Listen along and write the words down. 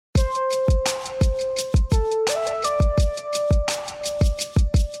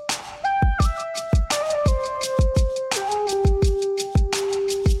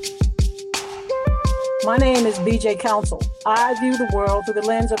BJ Counsel. I view the world through the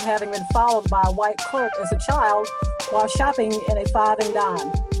lens of having been followed by a white clerk as a child while shopping in a five and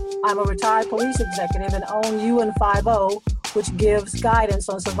dime. I'm a retired police executive and own UN50, which gives guidance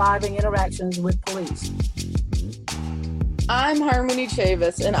on surviving interactions with police. I'm Harmony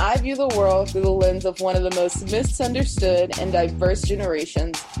Chavis, and I view the world through the lens of one of the most misunderstood and diverse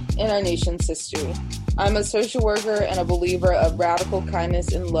generations in our nation's history. I'm a social worker and a believer of radical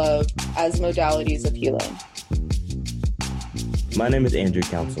kindness and love as modalities of healing. My name is Andrew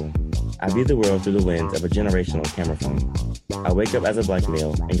Counsel. I view the world through the lens of a generational camera phone. I wake up as a black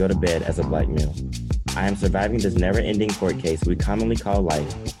male and go to bed as a black male. I am surviving this never-ending court case we commonly call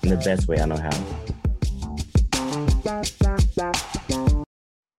life in the best way I know how.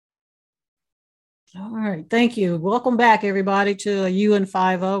 All right, thank you. Welcome back, everybody, to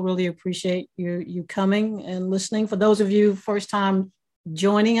UN50. Really appreciate you coming and listening. For those of you first time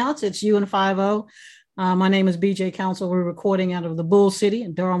joining us, it's UN50. My name is BJ Counsel. We're recording out of the Bull City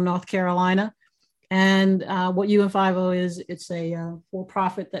in Durham, North Carolina. And what UN50 is, it's a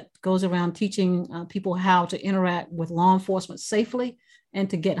for-profit that goes around teaching people how to interact with law enforcement safely and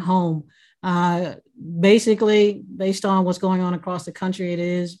to get home. Basically, based on what's going on across the country, it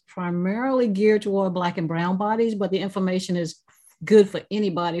is primarily geared toward Black and brown bodies, but the information is good for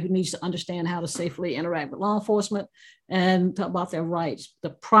anybody who needs to understand how to safely interact with law enforcement and talk about their rights. The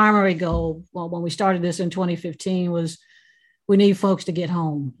primary goal, well, when we started this in 2015, was we need folks to get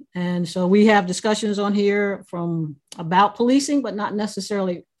home. And so we have discussions on here about policing, but not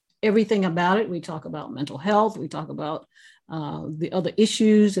necessarily everything about it. We talk about mental health. We talk about the other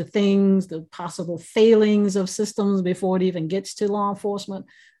issues, the things, the possible failings of systems before it even gets to law enforcement.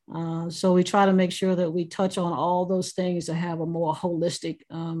 So we try to make sure that we touch on all those things to have a more holistic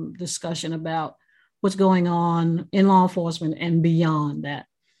discussion about what's going on in law enforcement and beyond that.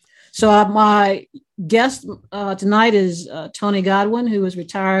 So my guest tonight is Tony Godwin, who is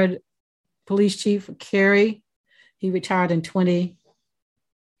retired police chief for Cary. He retired in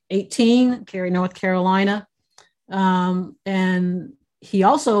 2018, Cary, North Carolina. And he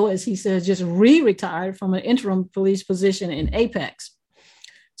also, as he says, just re-retired from an interim police position in Apex.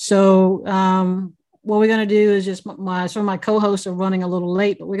 So what we're going to do is just some of my co-hosts are running a little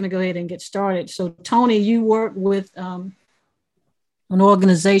late, but we're going to go ahead and get started. So Tony, you work with an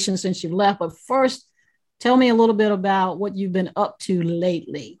organization since you left, but first tell me a little bit about what you've been up to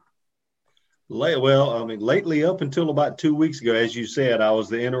lately. Well, lately up until about 2 weeks ago, as you said, I was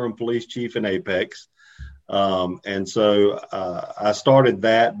the interim police chief in Apex. And so I started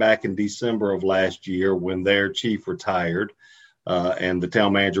that back in December of last year when their chief retired. And the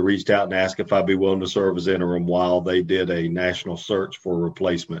town manager reached out and asked if I'd be willing to serve as interim while they did a national search for a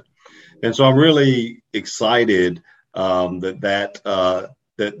replacement. And so I'm really excited that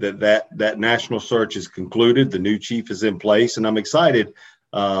national search is concluded. The new chief is in place, and I'm excited.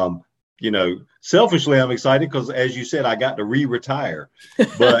 Selfishly, I'm excited because, as you said, I got to re-retire.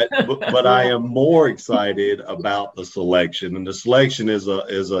 But I am more excited about the selection, and the selection is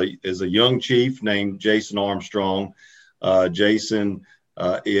a young chief named Jason Armstrong. Jason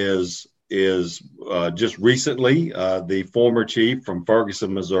is just recently the former chief from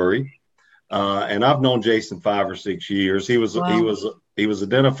Ferguson, Missouri, and I've known Jason 5 or 6 years. He was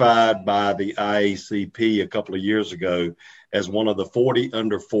identified by the IACP a couple of years ago as one of the 40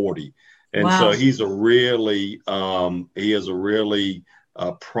 under 40. And so he's a really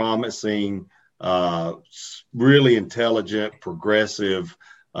promising, really intelligent, progressive,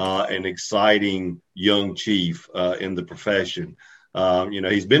 and exciting young chief in the profession.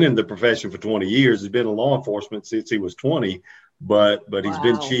 He's been in the profession for 20 years. He's been in law enforcement since he was 20, but he's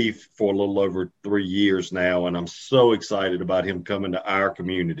been chief for a little over 3 years now. And I'm so excited about him coming to our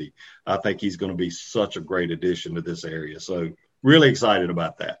community. I think he's going to be such a great addition to this area. So really excited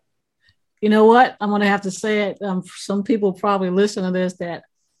about that. You know what? I'm going to have to say it. Some people probably listen to this, that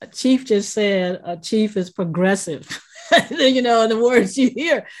a chief just said a chief is progressive. The words you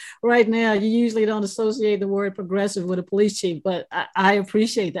hear right now, you usually don't associate the word progressive with a police chief, but I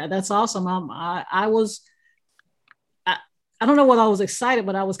appreciate that. That's awesome. I don't know what I was excited,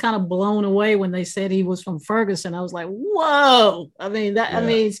 but I was kind of blown away when they said he was from Ferguson. I was like, whoa.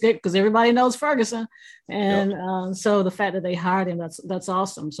 It's good because everybody knows Ferguson. And so the fact that they hired him, that's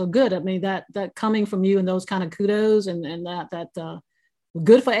awesome. So good. I mean, that coming from you and those kind of kudos and that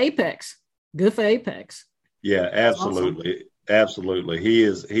good for Apex. Good for Apex. Yeah, absolutely. Awesome. Absolutely. He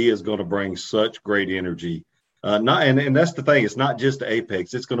is going to bring such great energy. And that's the thing. It's not just to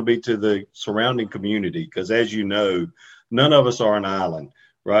Apex. It's going to be to the surrounding community because, as you know, none of us are an island,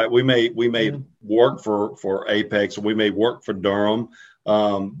 right? We may work for Apex, or we may work for Durham,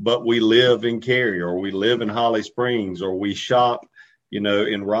 but we live in Cary, or we live in Holly Springs, or we shop,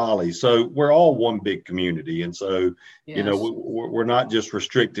 in Raleigh. So we're all one big community. And so, Yes. we're not just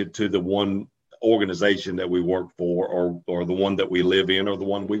restricted to the one organization that we work for, or the one that we live in, or the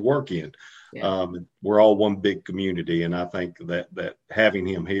one we work in. Yeah. We're all one big community. And I think that having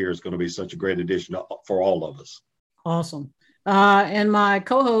him here is going to be such a great addition for all of us. Awesome. And my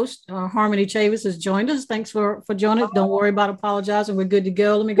co-host, Harmony Chavis, has joined us. Thanks for joining us. Don't worry about apologizing. We're good to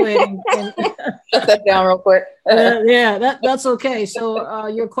go. Let me go ahead and shut that down real quick. That's okay. So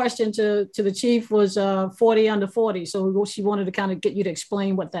your question to the chief was 40 under 40. So she wanted to kind of get you to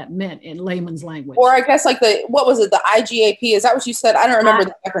explain what that meant in layman's language. Or I guess what was it? The IGAP? Is that what you said? I don't remember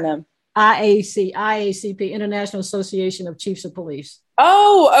the acronym. IACP, International Association of Chiefs of Police.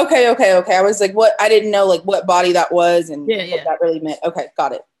 Oh, okay. I was like, what? I didn't know what body that was and what that really meant. Okay,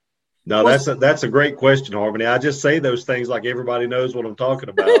 got it. No, that's a great question, Harmony. I just say those things like everybody knows what I'm talking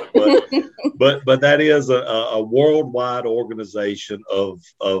about, but that is a worldwide organization of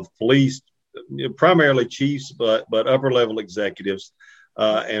police, primarily chiefs, but upper level executives,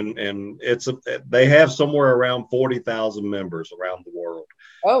 and they have somewhere around 40,000 members around the world.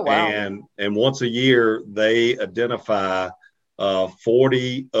 Oh, wow. And once a year, they identify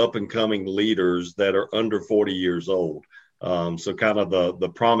 40 up and coming leaders that are under 40 years old. So kind of the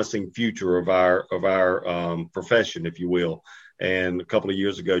promising future of our profession, if you will. And a couple of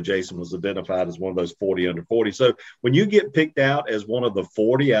years ago, Jason was identified as one of those 40 under 40. So when you get picked out as one of the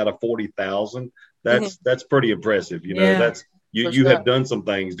 40 out of 40,000, that's pretty impressive. You have done some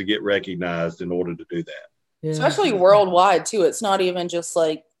things to get recognized in order to do that. Yeah. Especially worldwide too. It's not even just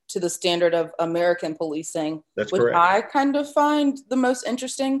to the standard of American policing, that's which correct. I kind of find the most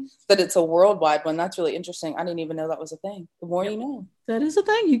interesting, that it's a worldwide one. That's really interesting. I didn't even know that was a thing. The more you know. That is a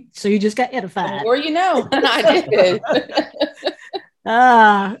thing. So you just got edified. The more you know. I did.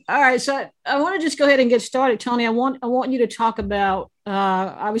 All right. So I want to just go ahead and get started. Tony, I want you to talk about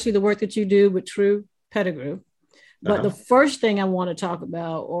obviously the work that you do with True Pettigrew. But the first thing I want to talk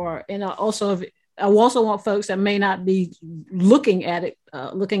about, I also want folks that may not be looking at it,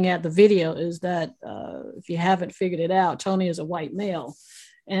 looking at the video, is that if you haven't figured it out, Tony is a white male.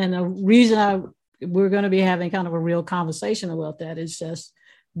 And the reason we're going to be having kind of a real conversation about that is just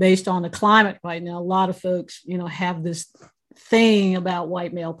based on the climate right now. A lot of folks, have this thing about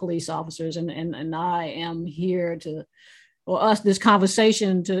white male police officers. And I am here this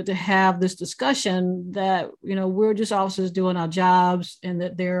conversation to have this discussion that, we're just officers doing our jobs, and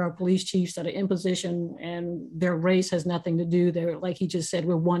that there are police chiefs that are in position and their race has nothing to do. They're, like he just said,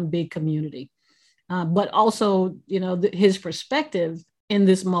 we're one big community. But also, his perspective in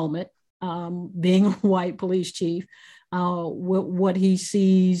this moment, being a white police chief, what he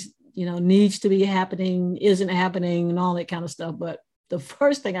sees, needs to be happening, isn't happening, and all that kind of stuff. But the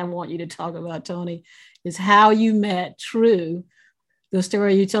first thing I want you to talk about, Tony, is how you met True. The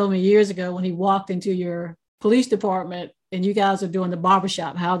story you told me years ago when he walked into your police department and you guys are doing the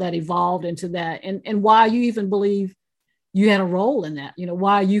barbershop, how that evolved into that, and why you even believe you had a role in that,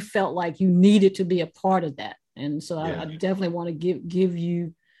 why you felt like you needed to be a part of that. And so I definitely want to give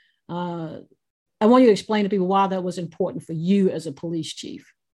you, I want you to explain to people why that was important for you as a police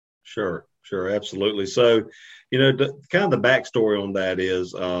chief. Sure, absolutely. So, kind of the backstory on that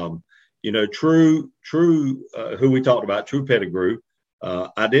is, True, who we talked about, True Pettigrew.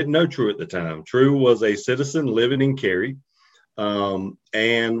 I didn't know True at the time. True was a citizen living in Cary.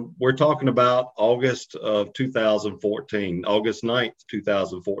 And we're talking about August of 2014, August 9th,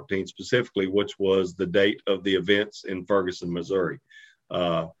 2014 specifically, which was the date of the events in Ferguson, Missouri,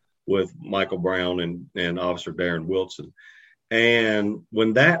 with Michael Brown and Officer Darren Wilson. And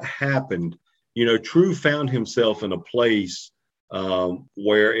when that happened, True found himself in a place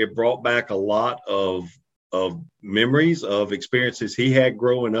where it brought back a lot of memories of experiences he had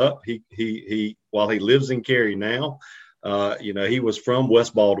growing up. He while he lives in Cary now, he was from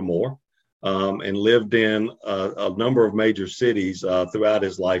West Baltimore and lived in a number of major cities throughout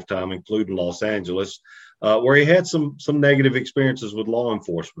his lifetime, including Los Angeles, where he had some negative experiences with law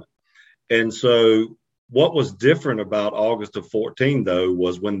enforcement. And so what was different about August of 14, though,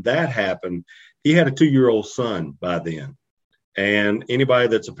 was when that happened, he had a 2-year-old son by then. And anybody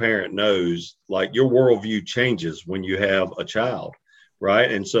that's a parent knows, your worldview changes when you have a child,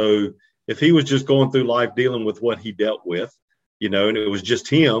 right? And so if he was just going through life dealing with what he dealt with, and it was just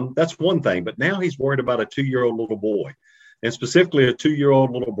him, that's one thing. But now he's worried about a 2-year-old little boy, and specifically a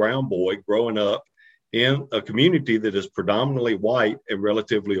 2-year-old little brown boy growing up in a community that is predominantly white and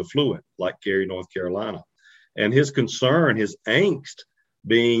relatively affluent, like Cary, North Carolina. And his concern, his angst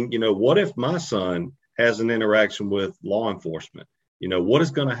being, what if my son has an interaction with law enforcement? What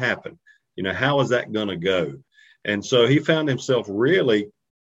is going to happen? How is that going to go? And so he found himself really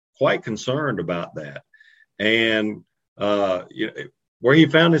quite concerned about that. And where he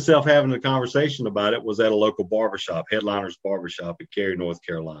found himself having a conversation about it was at a local barbershop, Headliners Barbershop in Cary, North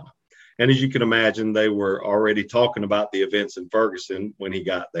Carolina. And as you can imagine, they were already talking about the events in Ferguson when he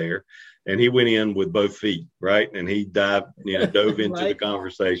got there. And he went in with both feet, right? And he dove into Right. the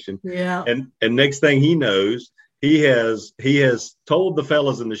conversation. Yeah. And next thing he knows, he has told the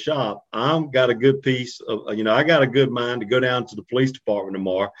fellas in the shop, I've got a good piece of, I got a good mind to go down to the police department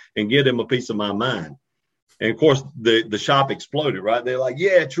tomorrow and give them a piece of my mind. And of course, the shop exploded, right? They're like,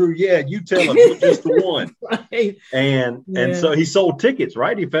 yeah, true. Yeah, you tell him, you're just the one. Right. And so he sold tickets,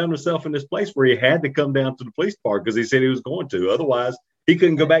 right? He found himself in this place where he had to come down to the police department because he said he was going to. Otherwise, he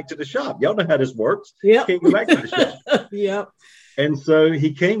couldn't go back to the shop. Y'all know how this works. Yep. He can't go back to the shop. Yep. And so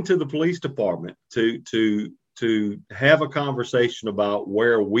he came to the police department to have a conversation about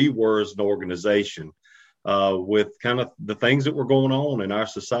where we were as an organization, with kind of the things that were going on in our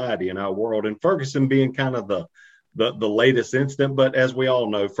society, in our world, and Ferguson being kind of the latest incident. But as we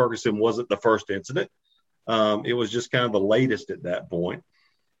all know, Ferguson wasn't the first incident. It was just kind of the latest at that point.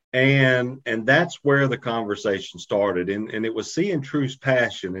 And that's where the conversation started. And it was seeing True's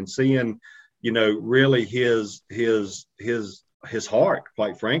passion and seeing, really his heart,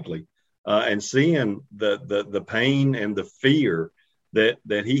 quite frankly, and seeing the pain and the fear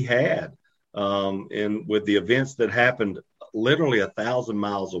that he had, and with the events that happened literally 1,000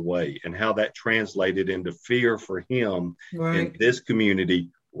 miles away, and how that translated into fear for him in this community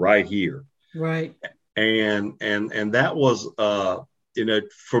right here. Right. And that was,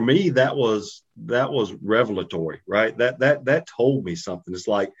 for me, that was revelatory, right? That told me something. It's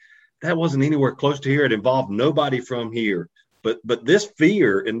like, that wasn't anywhere close to here. It involved nobody from here, but this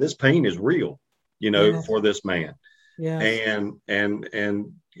fear and this pain is real, for this man. Yeah.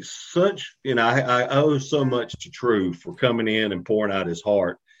 And such, I owe so much to True for coming in and pouring out his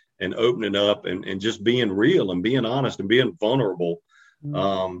heart and opening up and just being real and being honest and being vulnerable,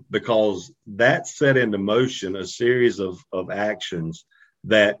 because that set into motion a series of actions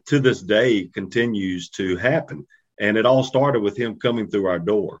that to this day continues to happen. And it all started with him coming through our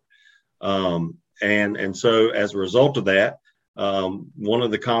door. And so as a result of that, one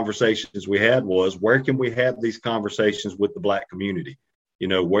of the conversations we had was, where can we have these conversations with the Black community?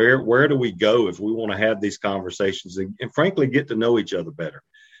 Where do we go if we want to have these conversations and frankly, get to know each other better?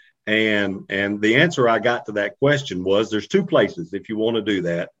 And the answer I got to that question was, there's two places if you want to do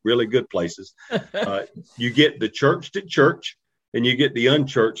that, really good places. You get the churched at church and you get the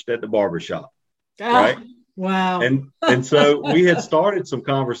unchurched at the barbershop, right? Wow. And so we had started some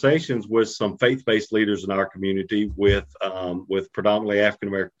conversations with some faith-based leaders in our community with predominantly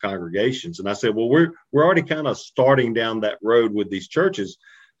African-American congregations. And I said, well, we're already kind of starting down that road with these churches,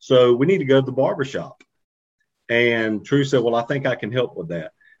 so we need to go to the barbershop. And True said, well, I think I can help with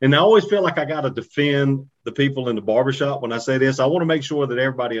that. And I always feel like I got to defend the people in the barbershop when I say this. I want to make sure that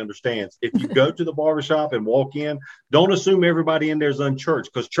everybody understands. If you go to the barbershop and walk in, don't assume everybody in there is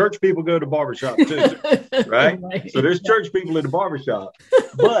unchurched, because church people go to barbershop too, right? So there's church people in the barbershop.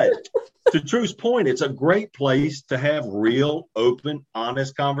 But to True's point, it's a great place to have real, open,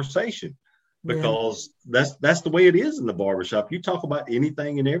 honest conversation, because that's the way it is in the barbershop. You talk about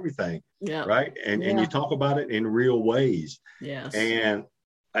anything and everything, right? And you talk about it in real ways. Yes.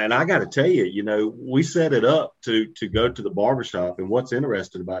 And I got to tell you, we set it up to go to the barbershop. And what's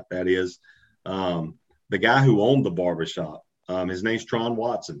interesting about that is the guy who owned the barbershop, his name's Tron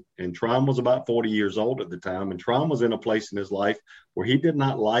Watson. And Tron was about 40 years old at the time. And Tron was in a place in his life where he did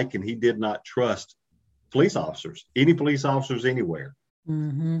not like and he did not trust police officers, any police officers anywhere.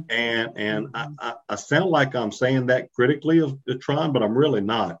 Mm-hmm. And I sound like I'm saying that critically of Tron, but I'm really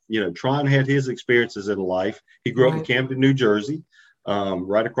not. Tron had his experiences in life. He grew up in Camden, New Jersey,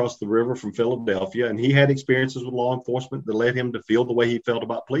 right across the river from Philadelphia. And he had experiences with law enforcement that led him to feel the way he felt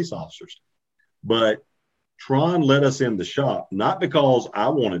about police officers. But Tron let us in the shop, not because I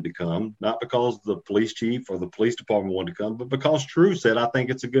wanted to come, not because the police chief or the police department wanted to come, but because True said, I think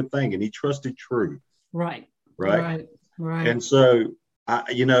it's a good thing. And he trusted True. Right. And so,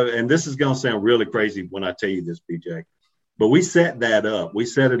 and this is going to sound really crazy when I tell you this, BJ, but we set that up. We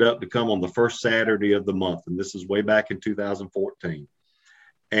set it up to come on the first Saturday of the month. And this is way back in 2014.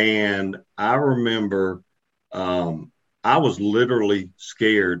 And I remember I was literally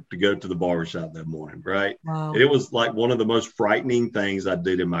scared to go to the barbershop that morning, right? Wow. It was like one of the most frightening things I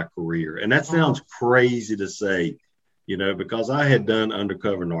did in my career. And that sounds crazy to say, because I had done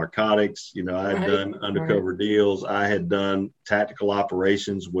undercover narcotics, I had done undercover deals. I had done tactical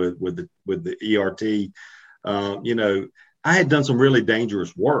operations with the ERT. I had done some really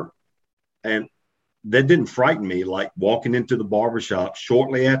dangerous work, and that didn't frighten me, like walking into the barbershop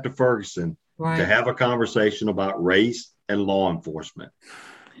shortly after Ferguson to have a conversation about race and law enforcement.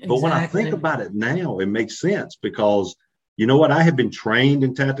 Exactly. But when I think about it now, it makes sense, because you know what? I have been trained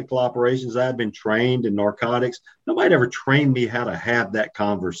in tactical operations. I've been trained in narcotics. Nobody ever trained me how to have that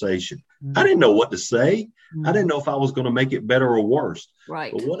conversation. I didn't know what to say. I didn't know if I was going to make it better or worse.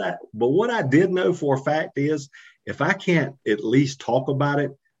 Right. But what I did know for a fact is, if I can't at least talk about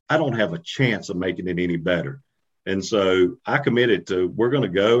it, I don't have a chance of making it any better. And so I committed to, we're going to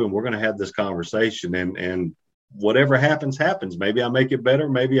go and we're going to have this conversation, and whatever happens, happens. Maybe I make it better,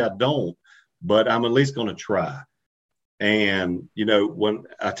 maybe I don't, but I'm at least going to try. And, you know, when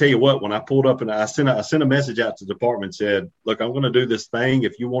I tell you what, when I pulled up and I sent a message out to the department, said, look, I'm going to do this thing.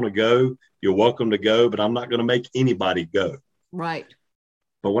 If you want to go, you're welcome to go, but I'm not going to make anybody go. Right.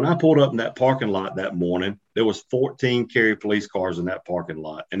 But when I pulled up in that parking lot that morning, there was 14 Cary police cars in that parking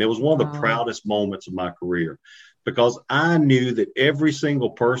lot. And it was one of the proudest moments of my career, because I knew that every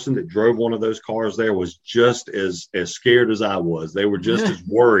single person that drove one of those cars there was just as scared as I was. They were just as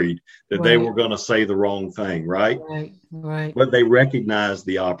worried that they were going to say the wrong thing, right? Right. But they recognized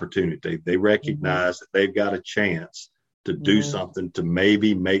the opportunity. They recognized that they've got a chance to do something to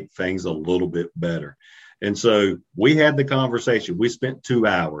maybe make things a little bit better. And so we had the conversation. We spent 2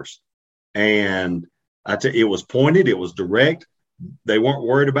 hours, and it was pointed, it was direct. They weren't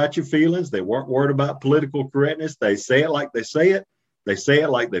worried about your feelings. They weren't worried about political correctness. They say it like they say it. They say it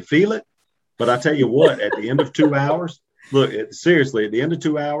like they feel it. But I tell you what, at the end of 2 hours, look, seriously, at the end of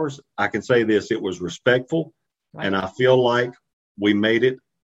 2 hours, I can say this: it was respectful. Right. And I feel like we made it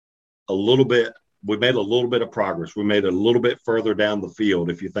a little bit. We made a little bit of progress. We made it a little bit further down the field.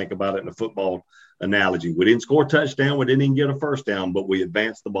 If you think about it in a football analogy, we didn't score a touchdown. We didn't even get a first down, but we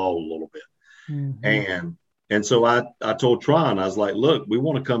advanced the ball a little bit. Mm-hmm. And so I told Tron, I was like, look, we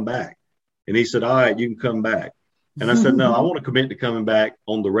want to come back. And he said, all right, you can come back. And I said, no, I want to commit to coming back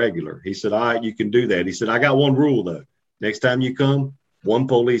on the regular. He said, all right, you can do that. He said, I got one rule, though. Next time you come, one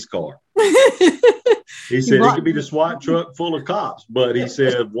police car. He said, it could be the SWAT truck full of cops. But he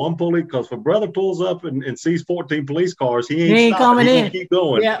said, one police, because if a brother pulls up and sees 14 police cars, he ain't coming in. Keep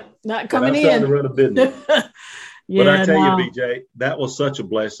going. Yeah, not coming in. Trying to run a business. But I tell you, BJ, that was such a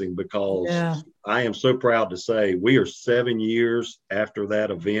blessing, because I am so proud to say we are 7 years after that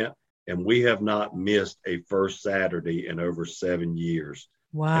event, and we have not missed a first Saturday in over 7 years.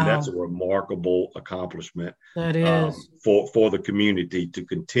 Wow. And that's a remarkable accomplishment. That is. For the community to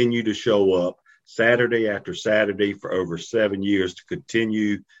continue to show up Saturday after Saturday for over 7 years, to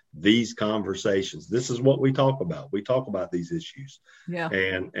continue these conversations. This is what we talk about. We talk about these issues. Yeah.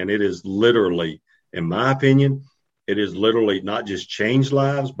 And it is literally, in my opinion, it is literally not just changed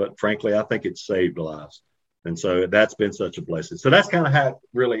lives, but frankly, I think it's saved lives. And so that's been such a blessing. So that's kind of how it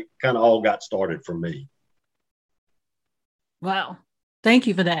really kind of all got started for me. Wow. Thank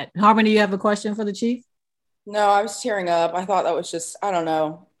you for that. Harmony, do you have a question for the chief? No, I was tearing up. I thought that was just, I don't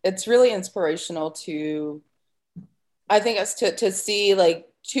know. It's really inspirational I think it's to see like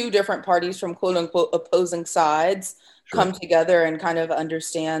two different parties from quote unquote opposing sides come together and kind of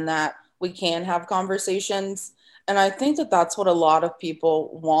understand that we can have conversations. And I think that that's what a lot of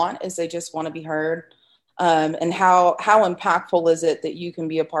people want, is they just want to be heard. And how impactful is it that you can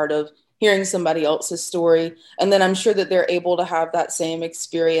be a part of hearing somebody else's story? And then I'm sure that they're able to have that same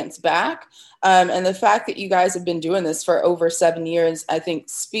experience back. And the fact that you guys have been doing this for over 7 years, I think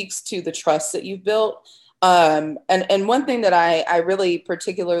speaks to the trust that you've built. And one thing that I really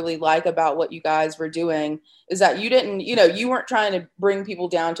particularly like about what you guys were doing is that you weren't trying to bring people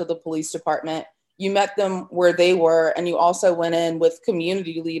down to the police department. You met them where they were, and you also went in with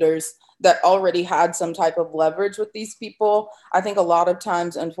community leaders that already had some type of leverage with these people. I think a lot of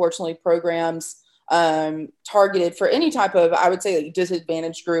times, unfortunately, programs targeted for any type of, I would say, like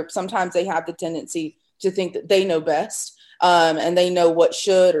disadvantaged group, sometimes they have the tendency to think that they know best, and they know what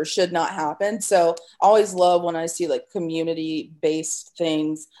should or should not happen. So I always love when I see like community-based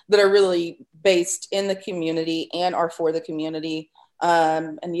things that are really based in the community and are for the community.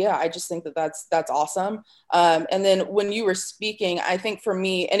 And yeah, I just think that that's awesome. And then when you were speaking, I think for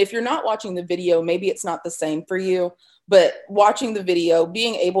me, and if you're not watching the video, maybe it's not the same for you, but watching the video,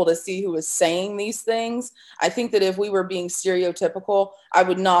 being able to see who is saying these things, I think that if we were being stereotypical, I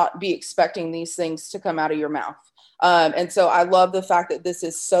would not be expecting these things to come out of your mouth. And so I love the fact that this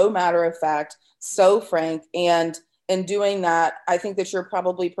is so matter of fact, so frank, and in doing that, I think that you're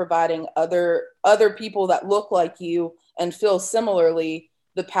probably providing other people that look like you and feel similarly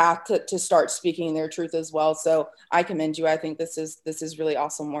the path to start speaking their truth as well. So I commend you. I think this is really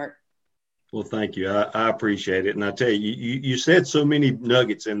awesome work. Well, thank you. I appreciate it. And I tell you, you said so many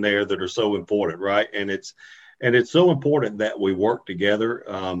nuggets in there that are so important, right? And it's so important that we work together.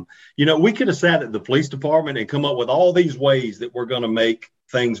 We could have sat at the police department and come up with all these ways that we're going to make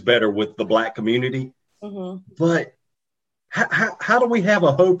things better with the Black community. Mm-hmm. But how do we have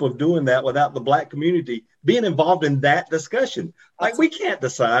a hope of doing that without the Black community being involved in that discussion? Like, we can't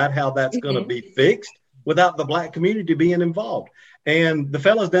decide how that's going to be fixed without the Black community being involved. And the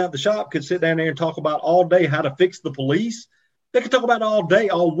fellas down at the shop could sit down there and talk about all day how to fix the police. They could talk about it all day,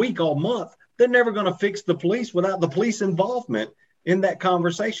 all week, all month. They're never going to fix the police without the police involvement in that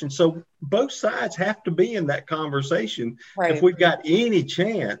conversation. So both sides have to be in that conversation if we've got any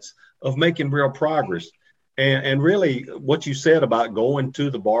chance of making real progress. And really what you said about going to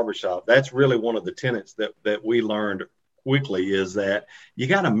the barbershop, that's really one of the tenets that we learned quickly, is that you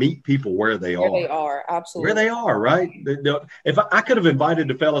got to meet people where they are. Where they are, absolutely. Where they are, right? If I could have invited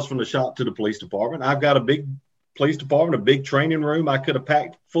the fellas from the shop to the police department, I've got a big police department, a big training room. I could have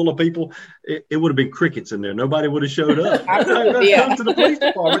packed full of people. It would have been crickets in there. Nobody would have showed up. I got to come to the police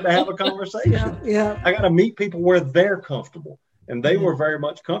department to have a conversation. Yeah. I got to meet people where they're comfortable. And they were very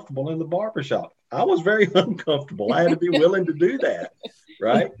much comfortable in the barbershop. I was very uncomfortable. I had to be willing to do that.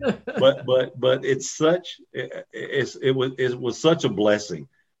 Right. But it was such a blessing,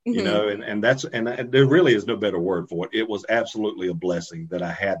 and there really is no better word for it. It was absolutely a blessing that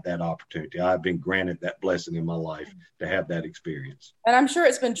I had that opportunity. I've been granted that blessing in my life to have that experience. And I'm sure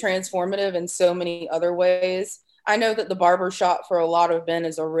it's been transformative in so many other ways. I know that the barbershop for a lot of men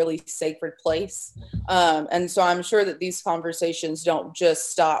is a really sacred place. And so I'm sure that these conversations don't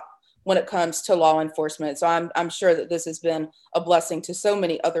just stop when it comes to law enforcement. So I'm sure that this has been a blessing to so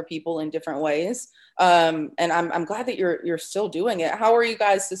many other people in different ways. And I'm glad that you're still doing it. How are you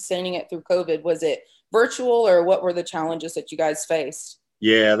guys sustaining it through COVID? Was it virtual, or what were the challenges that you guys faced?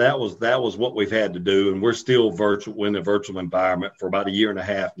 Yeah, that was what we've had to do. And we're still virtual in a virtual environment for about a year and a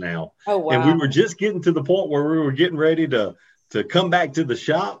half now. Oh, wow. And we were just getting to the point where we were getting ready to come back to the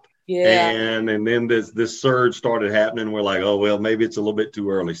shop. Yeah. And then this surge started happening. We're like, oh, well, maybe it's a little bit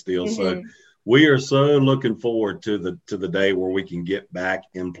too early still. Mm-hmm. So we are so looking forward to the day where we can get back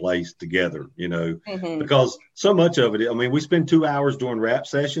in place together, because so much of it, I mean, we spend 2 hours doing rap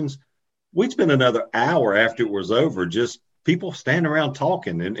sessions. We'd spend another hour after it was over, just people standing around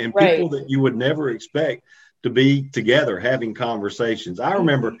talking and people that you would never expect to be together having conversations. I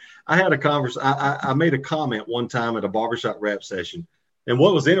remember I had I made a comment one time at a barbershop rap session. And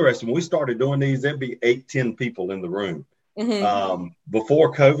what was interesting, when we started doing these, there'd be 8-10 people in the room. Mm-hmm.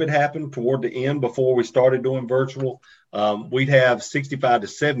 Before COVID happened, toward the end, before we started doing virtual, we'd have 65 to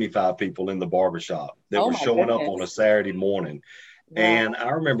 75 people in the barbershop that were showing up on a Saturday morning. Wow. And I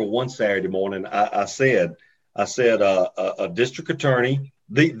remember one Saturday morning, I said a district attorney,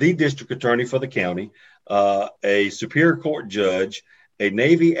 the district attorney for the county, a Superior Court judge, a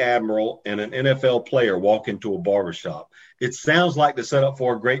Navy admiral, and an NFL player walk into a barbershop. It sounds like the setup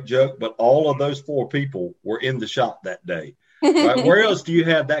for a great joke, but all of those 4 people were in the shop that day. Right? Where else do you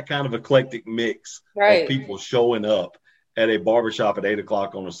have that kind of eclectic mix of people showing up at a barbershop at 8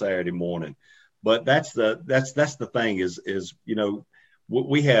 o'clock on a Saturday morning? But that's the thing is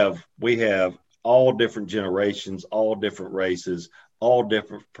we have all different generations, all different races, all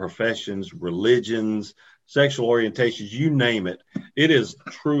different professions, religions, sexual orientations, you name it. It is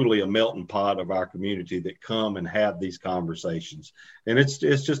truly a melting pot of our community that come and have these conversations. And it's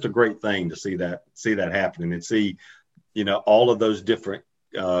just a great thing to see that happening and see, all of those different,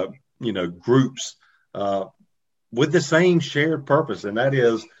 groups with the same shared purpose. And that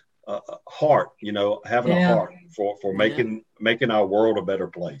is heart, having a heart for making our world a better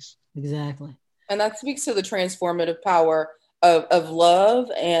place. Exactly. And that speaks to the transformative power of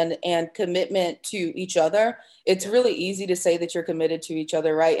love and commitment to each other. It's really easy to say that you're committed to each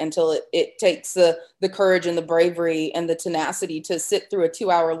other, right? Until it takes the courage and the bravery and the tenacity to sit through a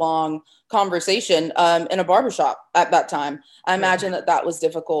 2-hour long conversation in a barbershop at that time. I imagine that was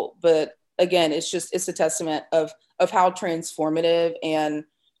difficult, but again, it's a testament of how transformative and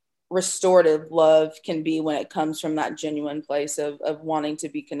restorative love can be when it comes from that genuine place of wanting to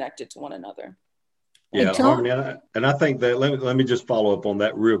be connected to one another. Yeah, Harmony, and I think that let me just follow up on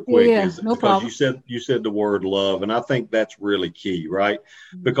that real quick. No problem. You said the word love, and I think that's really key, right?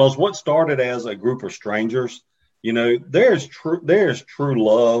 Because what started as a group of strangers, there's true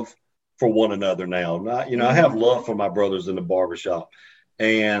love for one another now. I have love for my brothers in the barbershop,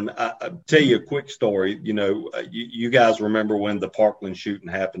 And I'll tell you a quick story. You guys remember when the Parkland shooting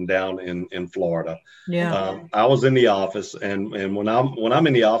happened down in Florida? Yeah. I was in the office, and when I'm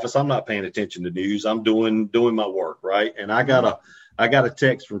in the office, I'm not paying attention to news. I'm doing my work, right? And I got a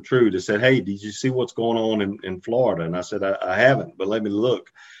text from True that said, "Hey, did you see what's going on in Florida?" And I said, I haven't, but let me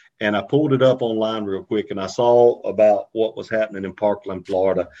look. And I pulled it up online real quick, and I saw about what was happening in Parkland,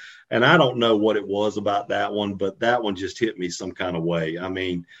 Florida. And I don't know what it was about that one, but that one just hit me some kind of way. I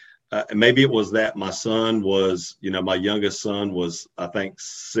mean, maybe it was that my son was, my youngest son was, I think,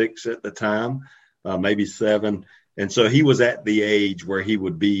 6 at the time, maybe 7. And so he was at the age where he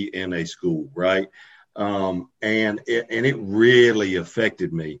would be in a school, right? And it really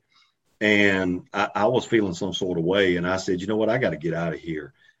affected me. And I was feeling some sort of way. And I said, you know what, I got to get out of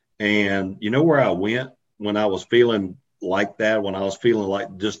here. And you know where I went when I was feeling like that, when I was feeling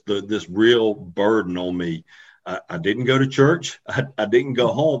like just this real burden on me? I didn't go to church. I didn't go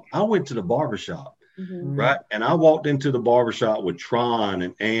home. I went to the barbershop, right? And I walked into the barbershop with Tron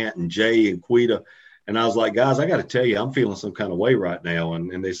and Ant and Jay and Quita. And I was like, guys, I got to tell you, I'm feeling some kind of way right now.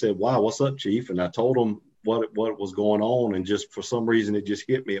 And they said, wow, what's up, Chief? And I told them what was going on. And just for some reason, it just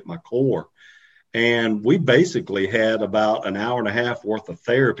hit me at my core. And we basically had about an hour and a half worth of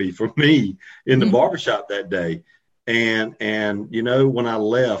therapy for me in the barbershop that day. And when I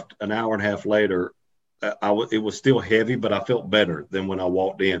left an hour and a half later, it was still heavy, but I felt better than when I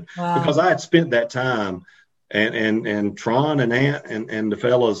walked in. Wow. Because I had spent that time and Tron and Ant and the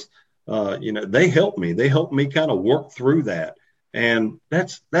fellas, they helped me. They helped me kind of work through that. And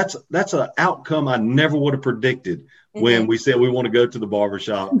that's an outcome I never would have predicted when we said we want to go to the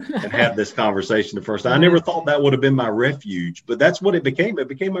barbershop and have this conversation the first time. I never thought that would have been my refuge, but that's what it became. It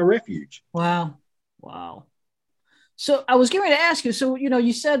became my refuge. Wow. So I was getting ready to ask you, so,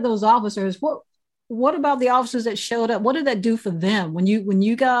 you said those officers, what about the officers that showed up? What did that do for them when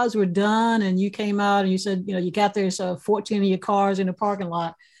you guys were done and you came out and you said, you got there, so 14 of your cars in the parking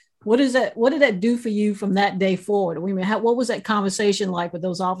lot? What did that do for you from that day forward? What was that conversation like with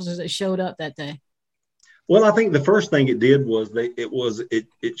those officers that showed up that day? Well, I think the first thing it did was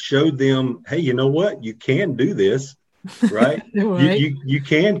it showed them, hey, you know what? You can do this, right? Right. You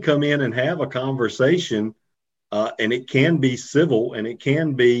can come in and have a conversation, and it can be civil, and it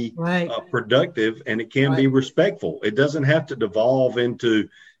can be productive, and it can be respectful. It doesn't have to devolve into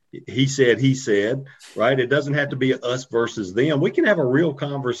he said, right? It doesn't have to be us versus them. We can have a real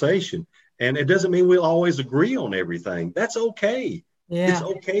conversation, and it doesn't mean we'll always agree on everything. That's okay. Yeah. It's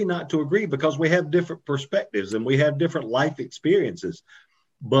okay not to agree because we have different perspectives and we have different life experiences,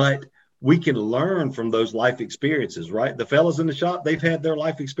 but we can learn from those life experiences, right? The fellas in the shop, they've had their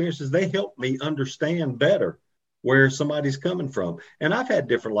life experiences. They help me understand better where somebody's coming from. And I've had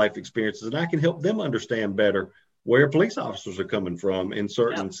different life experiences, and I can help them understand better where police officers are coming from in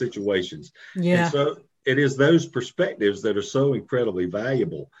certain situations. Yeah. And so it is those perspectives that are so incredibly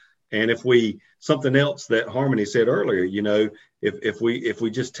valuable. And something else that Harmony said earlier, if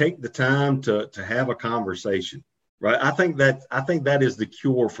we just take the time to have a conversation, right? I think that is the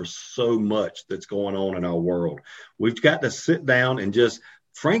cure for so much that's going on in our world. We've got to sit down and just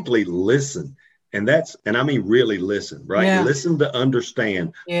frankly listen. And I mean, really listen, right? Yeah. Listen to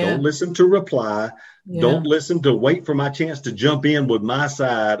understand. Yeah. Don't listen to reply. Yeah. Don't listen to wait for my chance to jump in with my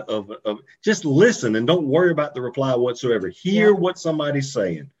side of just listen and don't worry about the reply whatsoever. Hear what somebody's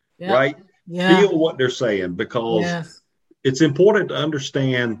saying, right? Yeah. Feel what they're saying, because it's important to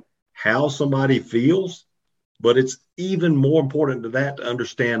understand how somebody feels, but it's even more important to that to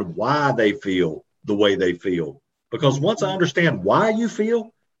understand why they feel the way they feel. Because once I understand why you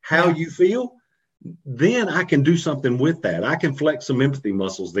feel, how you feel, then I can do something with that. I can flex some empathy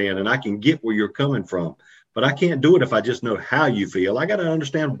muscles then, and I can get where you're coming from. But I can't do it if I just know how you feel. I got to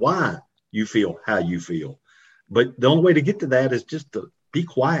understand why you feel how you feel. But the only way to get to that is just to be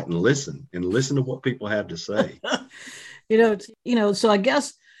quiet and listen to what people have to say. So I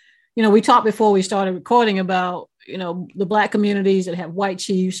guess, we talked before we started recording about, the Black communities that have white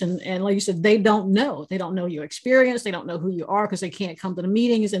chiefs. And like you said, they don't know your experience. They don't know who you are because they can't come to the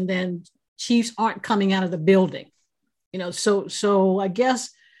meetings. And then chiefs aren't coming out of the building, so I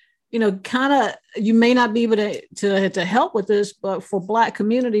guess, kind of, you may not be able to help with this, but for Black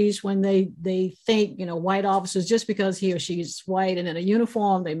communities, when they think, white officers, just because he or she is white and in a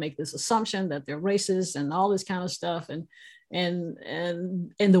uniform, they make this assumption that they're racist and all this kind of stuff. And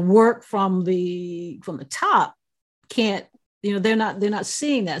the work from the top can't, they're not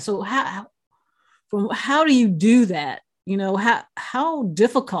seeing that. So how do you do that? How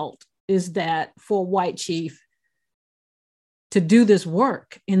difficult is that for a white chief to do this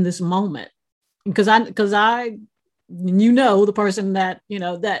work in this moment? Because I the person that,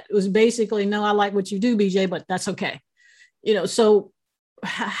 that was basically, no, I like what you do, BJ, but that's okay. So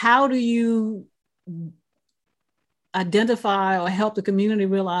how do you identify or help the community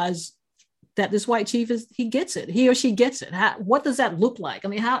realize that this white chief he gets it, he or she gets it? What does that look like? I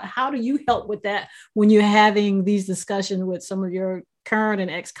mean, how do you help with that when you're having these discussions with some of your current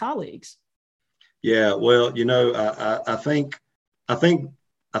and ex-colleagues? Yeah, well, I think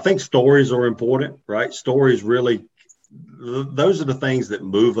stories are important, right? Stories really, those are the things that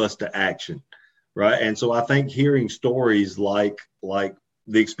move us to action, right? And so I think hearing stories like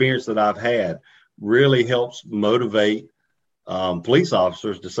the experience that I've had really helps motivate police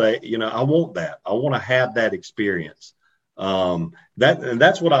officers to say, I want that. I want to have that experience. And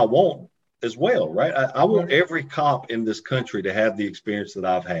that's what I want as well, right? I want every cop in this country to have the experience that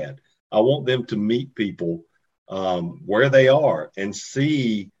I've had. I want them to meet people where they are and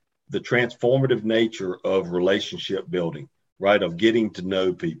see the transformative nature of relationship building, right? Of getting to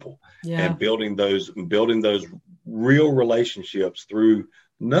know people and building those real relationships through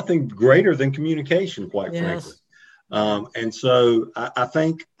nothing greater than communication, quite frankly. And so I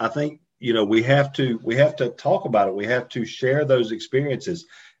think we have to talk about it. We have to share those experiences,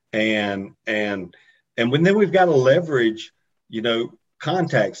 and then we've got to leverage,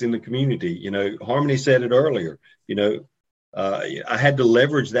 contacts in the community. Harmony said it earlier. I had to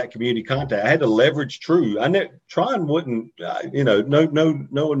leverage that community contact. I had to leverage True. Tron wouldn't,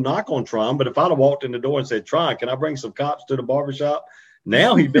 no knock on Tron, but if I'd have walked in the door and said, Tron, can I bring some cops to the barbershop?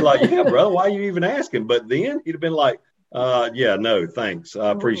 Now he'd be like, yeah, bro, why are you even asking? But then he'd have been like, yeah, no, thanks.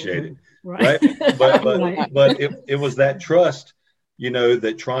 I appreciate it. Right. But it was that trust,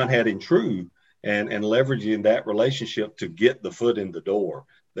 that Tron had in True and leveraging that relationship to get the foot in the door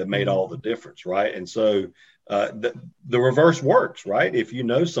that made all the difference. Right. And so the reverse works, right? If you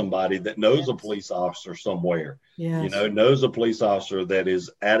know somebody that knows a police officer somewhere, knows a police officer that is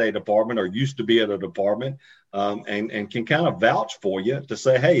at a department or used to be at a department, and can kind of vouch for you to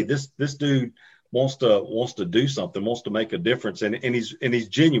say, hey, this dude wants to do something, wants to make a difference, and he's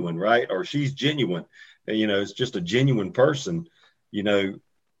genuine, right? Or she's genuine, and, it's just a genuine person,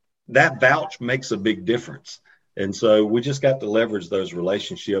 that vouch makes a big difference. And so we just got to leverage those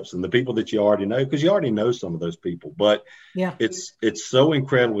relationships and the people that you already know, because you already know some of those people. But it's so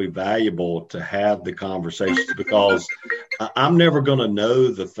incredibly valuable to have the conversations, because I'm never going to know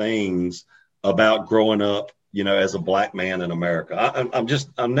the things about growing up, as a Black man in America.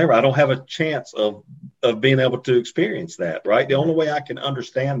 I don't have a chance of being able to experience that, right? The only way I can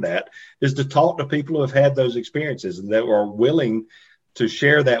understand that is to talk to people who have had those experiences and that are willing to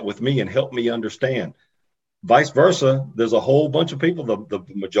share that with me and help me understand. Vice versa, there's a whole bunch of people, the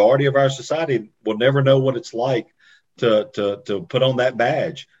majority of our society will never know what it's like to put on that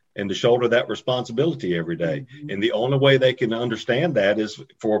badge and to shoulder that responsibility every day. And the only way they can understand that is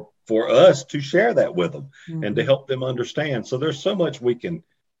for us to share that with them and to help them understand. So there's so much we can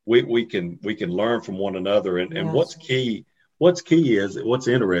learn from one another. And what's key is what's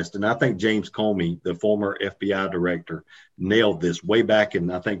interesting. I think James Comey, the former FBI director, nailed this way back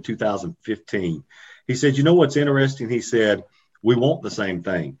in, I think, 2015. He said, what's interesting? He said, we want the same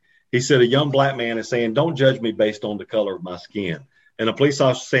thing. He said, a young Black man is saying, don't judge me based on the color of my skin. And a police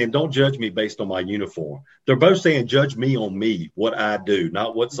officer saying, don't judge me based on my uniform. They're both saying, judge me on me, what I do,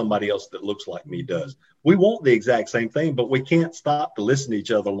 not what somebody else that looks like me does. We want the exact same thing, but we can't stop to listen to each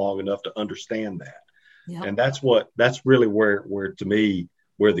other long enough to understand that. Yep. And that's really where to me,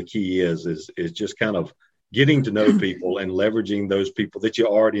 where the key is just kind of getting to know people and leveraging those people that you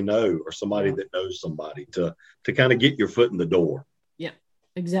already know, or somebody that knows somebody, to kind of get your foot in the door. Yeah,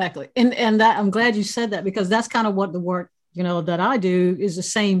 exactly. And that, I'm glad you said that, because that's kind of what the work, that I do is the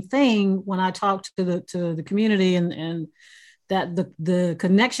same thing when I talk to the community, and that the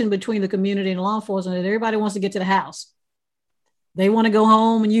connection between the community and law enforcement, that everybody wants to get to the house. They want to go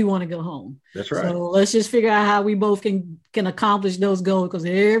home and you want to go home. That's right. So let's just figure out how we both can accomplish those goals, because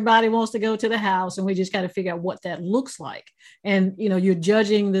everybody wants to go to the house, and we just got to figure out what that looks like. And, you're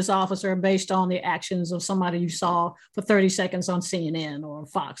judging this officer based on the actions of somebody you saw for 30 seconds on CNN or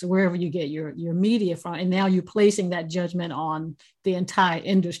Fox or wherever you get your media from. And now you're placing that judgment on the entire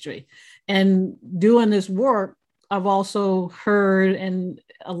industry. And doing this work, I've also heard, and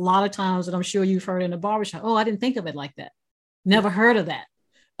a lot of times, and I'm sure you've heard in the barbershop, oh, I didn't think of it like that. Never heard of that.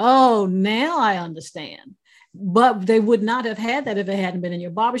 Oh, now I understand. But they would not have had that if they hadn't been in your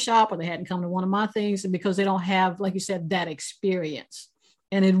barbershop, or they hadn't come to one of my things, and because they don't have, like you said, that experience.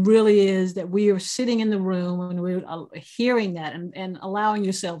 And it really is that we are sitting in the room and we're hearing that and allowing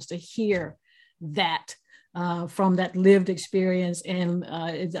yourselves to hear that from that lived experience. And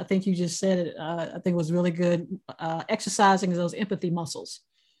I think you just said it, I think it was really good, exercising those empathy muscles.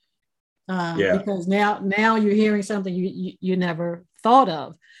 Because now you're hearing something you never thought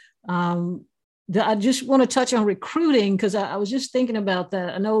of. I just want to touch on recruiting, because I was just thinking about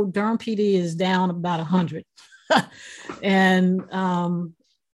that. I know Durham PD is down about 100. And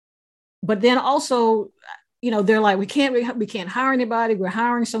but then also, they're like, we can't hire anybody. We're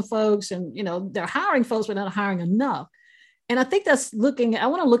hiring some folks, and they're hiring folks, but not hiring enough. And I think I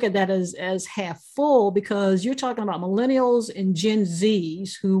want to look at that as half full, because you're talking about millennials and Gen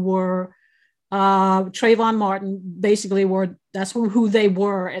Zs who were Trayvon Martin basically that's who they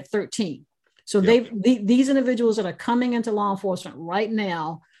were at 13. So these individuals that are coming into law enforcement right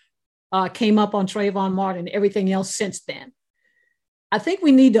now came up on Trayvon Martin and everything else since then. I think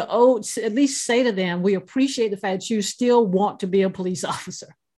we need to at least say to them, we appreciate the fact that you still want to be a police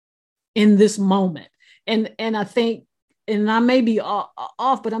officer in this moment. And I think, and I may be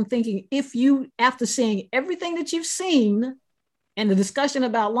off, but I'm thinking, if you, after seeing everything that you've seen and the discussion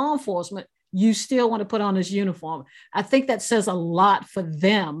about law enforcement, you still want to put on this uniform, I think that says a lot for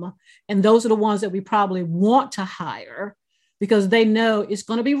them. And those are the ones that we probably want to hire, because they know it's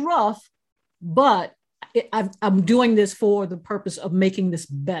going to be rough, but I'm doing this for the purpose of making this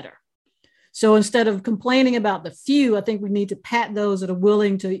better. So instead of complaining about the few, I think we need to pat those that are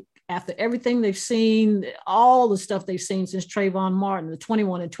willing to, after everything they've seen, all the stuff they've seen since Trayvon Martin, the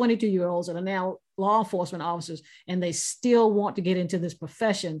 21 and 22-year-olds that are now law enforcement officers, and they still want to get into this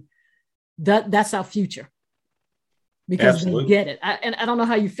profession. That's our future, because Absolutely. They get it. And I don't know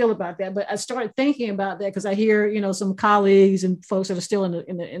how you feel about that, but I started thinking about that because I hear, some colleagues and folks that are still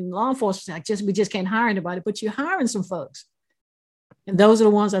in law enforcement, we just can't hire anybody, but you're hiring some folks. And those are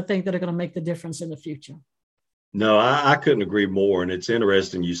the ones I think that are going to make the difference in the future. No, I couldn't agree more. And it's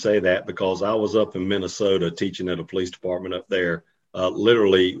interesting you say that, because I was up in Minnesota teaching at a police department up there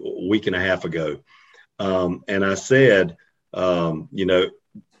literally a week and a half ago. And I said,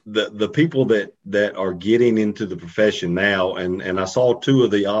 the people that are getting into the profession now, and I saw two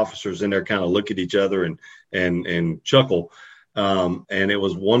of the officers in there kind of look at each other and chuckle. And it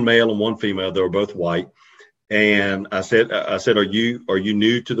was one male and one female. They were both white. And I said, are you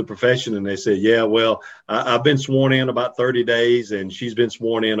new to the profession? And they said, yeah, well, I've been sworn in about 30 days and she's been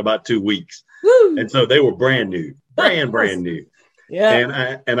sworn in about 2 weeks. Woo! And so they were brand new, brand new.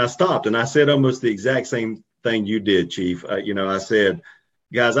 Yeah. And I stopped and I said almost the exact same thing you did, Chief. I said,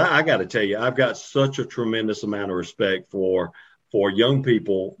 guys, I got to tell you, I've got such a tremendous amount of respect for young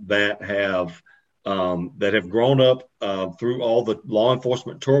people that have grown up through all the law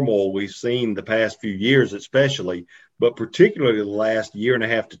enforcement turmoil we've seen the past few years, especially, but particularly the last year and a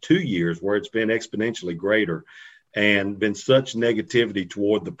half to 2 years, where it's been exponentially greater and been such negativity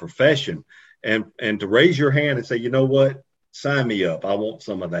toward the profession. And to raise your hand and say, you know what? Sign me up. I want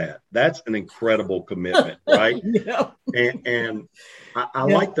some of that. That's an incredible commitment, right? Yeah. And I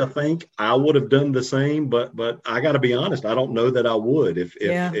like to think I would have done the same, but I got to be honest, I don't know that I would.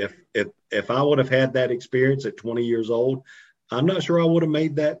 If I would have had that experience at 20 years old, I'm not sure I would have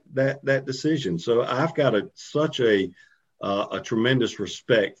made that decision. So I've got such a tremendous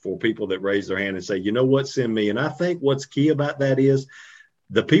respect for people that raise their hand and say, you know what, send me. And I think what's key about that is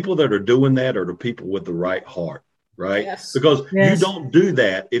the people that are doing that are the people with the right heart. Right. Yes. Because you don't do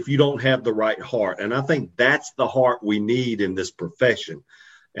that if you don't have the right heart. And I think that's the heart we need in this profession.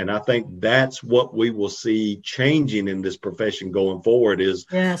 And I think that's what we will see changing in this profession going forward is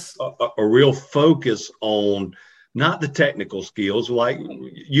a real focus on not the technical skills. Like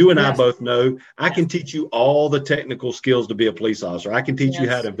you and I both know, I can teach you all the technical skills to be a police officer. I can teach you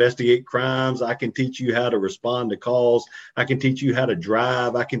how to investigate crimes. I can teach you how to respond to calls. I can teach you how to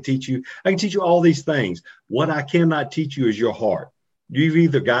drive. I can teach you all these things. What I cannot teach you is your heart. You've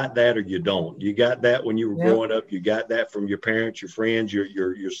either got that or you don't. You got that when you were growing up. You got that from your parents, your friends,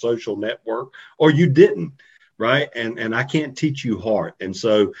 your social network, or you didn't. Right. And I can't teach you heart. And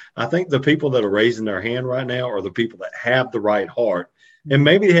so I think the people that are raising their hand right now are the people that have the right heart. And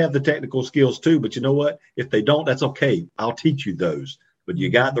maybe they have the technical skills too. But you know what? If they don't, that's OK. I'll teach you those. But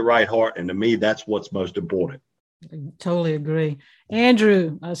you got the right heart. And to me, that's what's most important. I totally agree.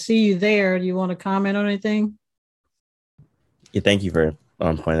 Andrew, I see you there. Do you want to comment on anything? Yeah, thank you for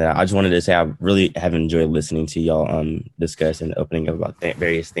pointing that out. I just wanted to say I really have enjoyed listening to y'all discuss and opening up about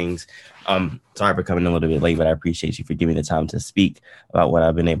various things. Sorry for coming a little bit late, but I appreciate you for giving me the time to speak about what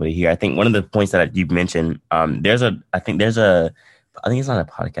I've been able to hear. I think one of the points that you've mentioned, there's a I think it's not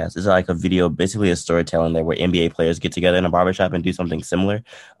a podcast. It's like a video, basically a storytelling there where NBA players get together in a barbershop and do something similar.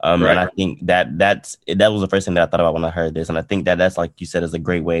 Right. And I think that was the first thing that I thought about when I heard this. And I think that's, like you said, is a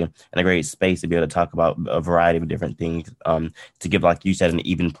great way and a great space to be able to talk about a variety of different things, to give, like you said, an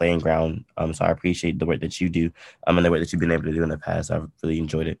even playing ground. So I appreciate the work that you do, and the work that you've been able to do in the past. I've really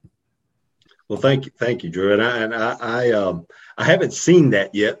enjoyed it. Well, thank you, Drew. And I haven't seen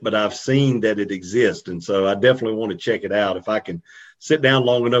that yet, but I've seen that it exists, and so I definitely want to check it out. If I can sit down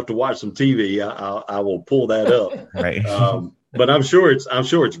long enough to watch some TV, I will pull that up. Right. But I'm sure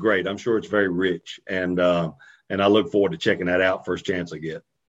it's great. I'm sure it's very rich, and I look forward to checking that out first chance I get.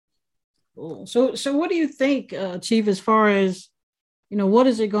 Cool. So what do you think, Chief, as far as, what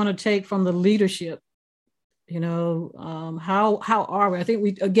is it going to take from the leadership? How are we? I think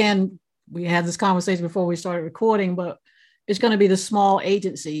we had this conversation before we started recording, but it's going to be the small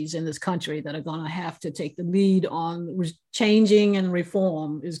agencies in this country that are going to have to take the lead on changing, and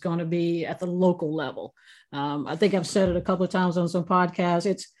reform is going to be at the local level. I think I've said it a couple of times on some podcasts.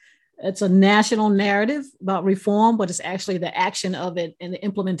 It's a national narrative about reform, but it's actually the action of it and the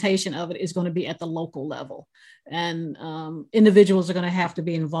implementation of it is going to be at the local level. And individuals are going to have to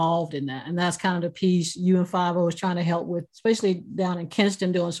be involved in that. And that's kind of the piece UN5O is trying to help with, especially down in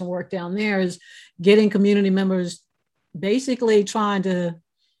Kinston, doing some work down there, is getting community members basically trying to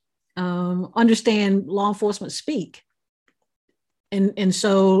understand law enforcement speak. And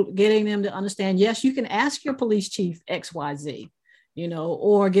so getting them to understand, yes, you can ask your police chief XYZ,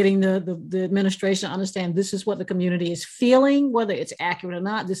 or getting the administration to understand this is what the community is feeling, whether it's accurate or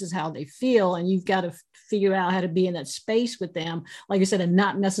not, this is how they feel. And you've got to figure out how to be in that space with them, like I said, and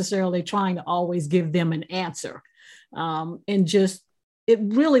not necessarily trying to always give them an answer. And just, it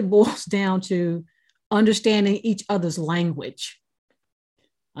really boils down to understanding each other's language.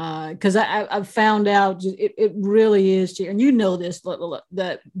 Because I've found out it really is, and this,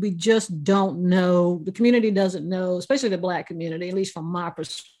 that we just don't know, the community doesn't know, especially the Black community, at least from my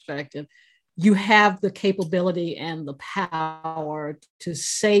perspective, you have the capability and the power to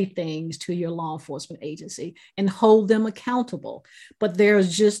say things to your law enforcement agency and hold them accountable. But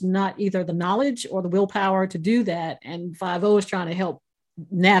there's just not either the knowledge or the willpower to do that. And 5O is trying to help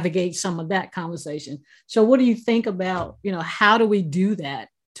navigate some of that conversation. So what do you think about, how do we do that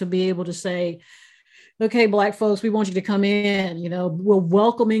to be able to say, okay, Black folks, we want you to come in, we're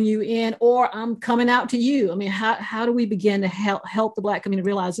welcoming you in, or I'm coming out to you. I mean, how do we begin to help the Black community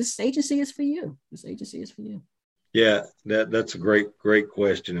realize this agency is for you? This agency is for you. Yeah, that's a great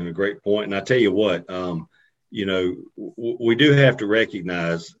question and a great point. And I tell you what, we do have to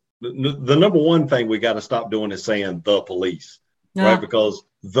recognize the number one thing we got to stop doing is saying the police, right? Because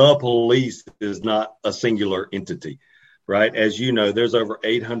the police is not a singular entity. Right. As you know, there's over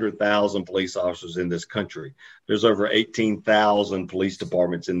 800,000 police officers in this country. There's over 18,000 police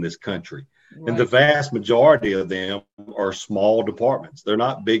departments in this country. Right. And the vast majority of them are small departments. They're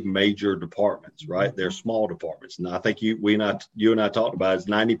not big, major departments. Right. They're small departments. And I think you and I talked about is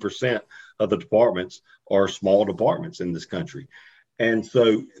 90% of the departments are small departments in this country. And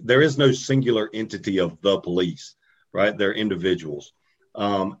so there is no singular entity of the police. Right. They're individuals.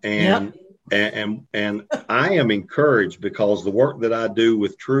 And I am encouraged because the work that I do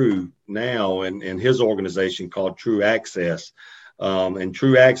with True now and his organization called True Access, and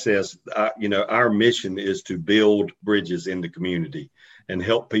True Access, our mission is to build bridges in the community and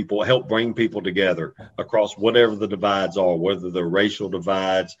help bring people together across whatever the divides are, whether they're racial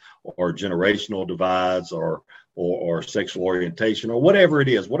divides or generational divides or sexual orientation or whatever it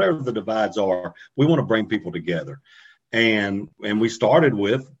is, whatever the divides are, we want to bring people together. And we started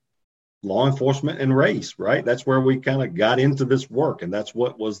with law enforcement and race, right? That's where we kind of got into this work. And that's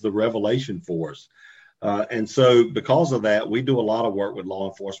what was the revelation for us. And so because of that, we do a lot of work with law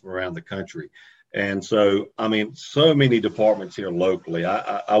enforcement around the country. And so, so many departments here locally.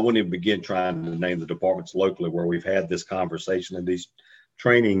 I wouldn't even begin trying to name the departments locally where we've had this conversation and these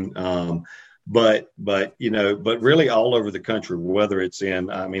training. But really all over the country, whether it's in,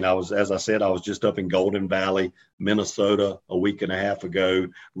 I was just up in Golden Valley, Minnesota a week and a half ago.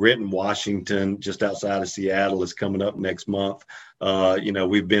 Renton, Washington, just outside of Seattle, is coming up next month.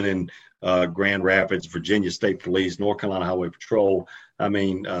 We've been in Grand Rapids, Virginia State Police, North Carolina Highway Patrol.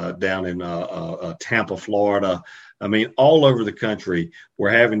 Down in Tampa, Florida. All over the country, we're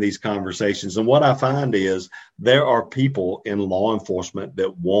having these conversations. And what I find is there are people in law enforcement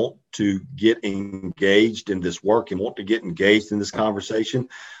that want to get engaged in this work and want to get engaged in this conversation,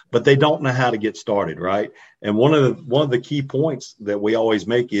 but they don't know how to get started, right? And one of the key points that we always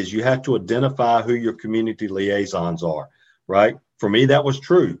make is you have to identify who your community liaisons are, right? For me, that was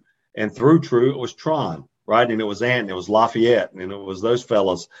True. And through True, it was Tron. right? And it was Ant, and it was Lafayette, and it was those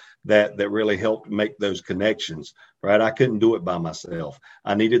fellas that really helped make those connections, right? I couldn't do it by myself.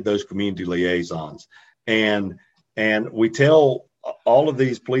 I needed those community liaisons. And we tell all of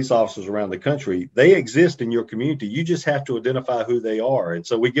these police officers around the country, they exist in your community. You just have to identify who they are. And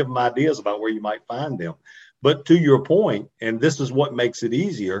so we give them ideas about where you might find them. But to your point, and this is what makes it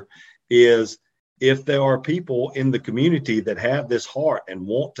easier, is if there are people in the community that have this heart and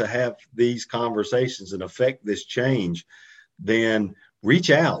want to have these conversations and affect this change, then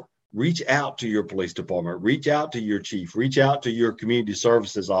reach out to your police department, reach out to your chief, reach out to your community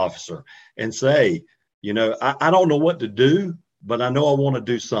services officer and say, I don't know what to do, but I know I want to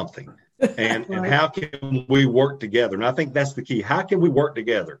do something. And how can we work together? And I think that's the key. How can we work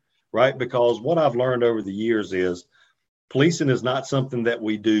together? Right? Because what I've learned over the years is policing is not something that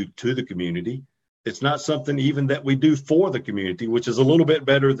we do to the community. It's not something even that we do for the community, which is a little bit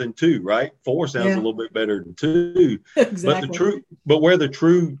better than two, right? Four sounds a little bit better than two. Exactly. But where the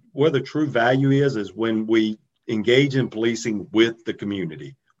true value is when we engage in policing with the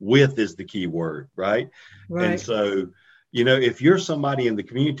community. With is the key word, right? And so, if you're somebody in the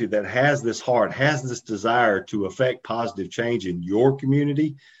community that has this heart, has this desire to affect positive change in your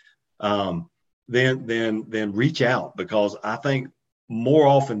community, then reach out, because I think more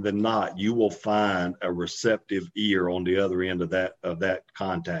often than not, you will find a receptive ear on the other end of that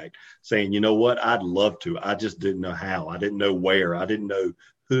contact saying, you know what, I'd love to. I just didn't know how. I didn't know where. I didn't know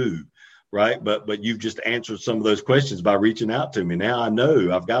who. Right. But you've just answered some of those questions by reaching out to me. Now I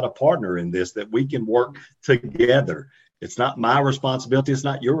know I've got a partner in this that we can work together. It's not my responsibility. It's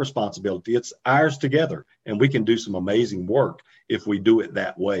not your responsibility. It's ours together. And we can do some amazing work if we do it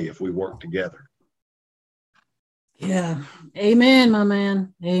that way, if we work together. Yeah. Amen, my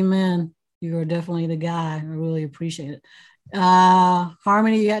man. Amen. You are definitely the guy. I really appreciate it.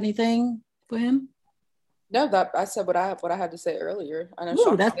 Harmony, you got anything for him? No, that I said what I had to say earlier. I know I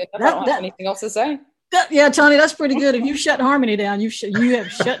don't have anything else to say. Yeah, Tony, that's pretty good. If you shut Harmony down, you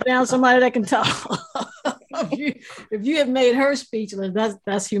have shut down somebody that can talk. if you have made her speechless,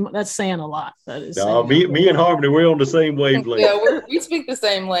 that's saying a lot. That is me and Harmony, we're on the same wavelength. Yeah, we speak the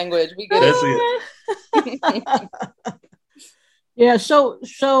same language. We get it. Yeah,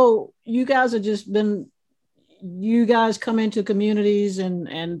 so you guys have just been. You guys come into communities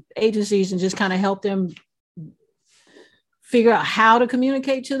and agencies and just kind of help them figure out how to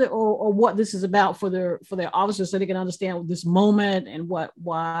communicate to them, or what this is about for their officers, so they can understand this moment and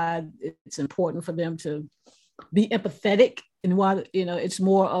why it's important for them to be empathetic, and why it's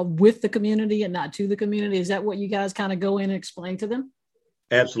more of with the community and not to the community. Is that what you guys kind of go in and explain to them?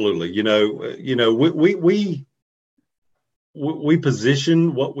 Absolutely. We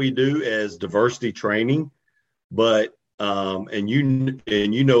position what we do as diversity training, but and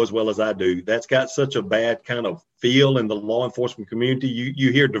you know as well as I do, that's got such a bad kind of feel in the law enforcement community.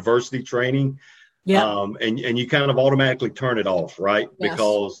 You hear diversity training, and you kind of automatically turn it off, right? Yes.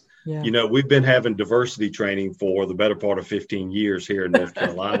 Because we've been having diversity training for the better part of 15 years here in North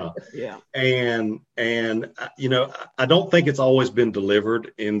Carolina. And I don't think it's always been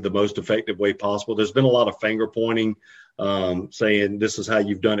delivered in the most effective way possible. There's been a lot of finger pointing, saying this is how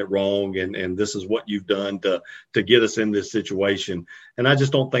you've done it wrong, and this is what you've done to get us in this situation. And I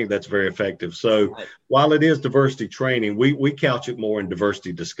just don't think that's very effective. So while it is diversity training, we couch it more in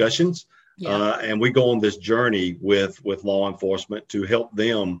diversity discussions. And we go on this journey with law enforcement to help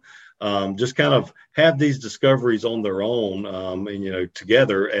them just kind of have these discoveries on their own, and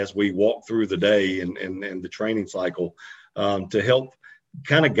together as we walk through the day and the training cycle, to help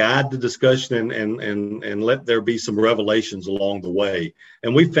kind of guide the discussion and let there be some revelations along the way.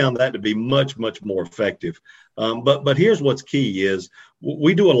 And we found that to be much, much more effective. But here's what's key is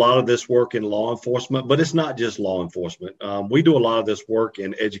we do a lot of this work in law enforcement, but it's not just law enforcement. We do a lot of this work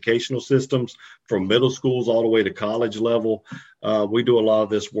in educational systems from middle schools all the way to college level. We do a lot of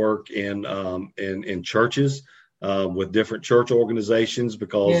this work in churches. With different church organizations,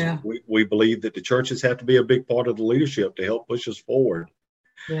 because we believe that the churches have to be a big part of the leadership to help push us forward.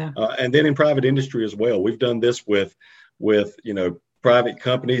 And then in private industry as well. We've done this with private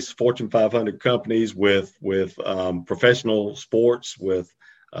companies, Fortune 500 companies, with professional sports, with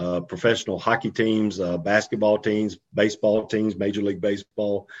professional hockey teams, basketball teams, baseball teams, Major League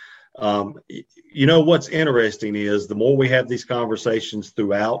Baseball. What's interesting is the more we have these conversations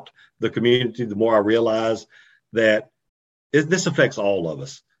throughout the community, the more I realize that this affects all of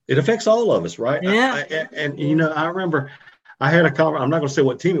us. It affects all of us, right? Yeah. I remember I had I'm not going to say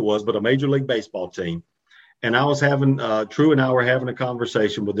what team it was, but a Major League Baseball team. And I was having, True and I were having a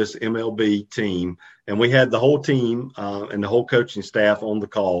conversation with this MLB team, and we had the whole team and the whole coaching staff on the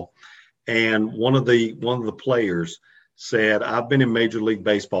call. And one of the players said, I've been in Major League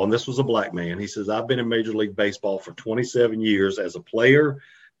Baseball, and this was a black man. He says, I've been in Major League Baseball for 27 years as a player,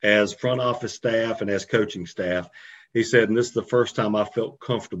 as front office staff, and as coaching staff. He said, and this is the first time I felt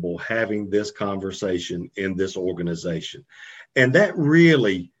comfortable having this conversation in this organization. And that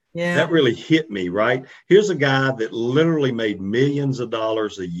really hit me, right? Here's a guy that literally made millions of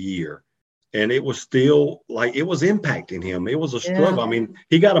dollars a year. And it was still like, it was impacting him. It was a struggle. Yeah. I mean,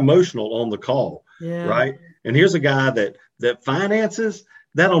 he got emotional on the call, right? And here's a guy that finances,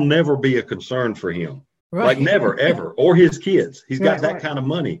 that'll never be a concern for him. Right. Like never, ever, or his kids. He's got that kind of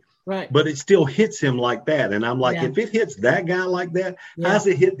money. Right. But it still hits him like that. And I'm like, if it hits that guy like that, how does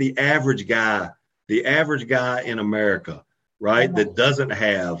it hit the average guy in America, right? That doesn't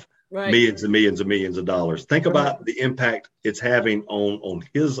have millions and millions and millions of dollars. Think about the impact it's having on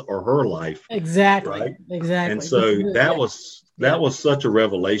his or her life. Exactly. Right? Exactly. And so that was such a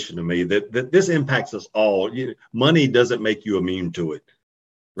revelation to me that this impacts us all. Money doesn't make you immune to it,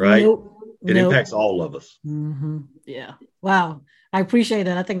 right? It impacts all of us. Mm-hmm. Yeah. Wow. I appreciate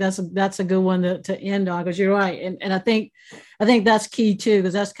that. I think that's a good one to end on, because you're right. And I think that's key too,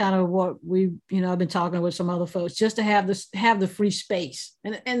 because that's kind of what I've been talking with some other folks, just to have the free space.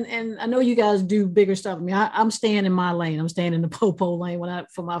 And I know you guys do bigger stuff. I mean, I'm staying in my lane. I'm staying in the Popo lane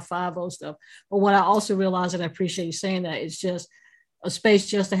for my 5-0 stuff. But what I also realize, and I appreciate you saying that, it's just a space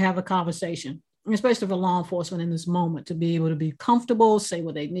just to have a conversation, especially for law enforcement in this moment, to be able to be comfortable, say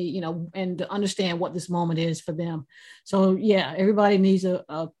what they need, and to understand what this moment is for them. So everybody needs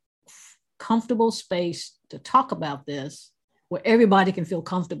a comfortable space to talk about this, where everybody can feel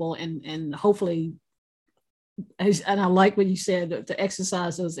comfortable and hopefully, and I like what you said, to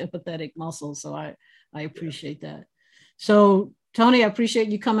exercise those empathetic muscles. So I appreciate that. So Tony, I appreciate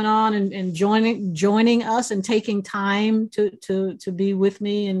you coming on and joining us and taking time to be with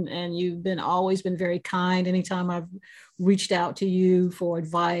me. And you've always been very kind. Anytime I've reached out to you for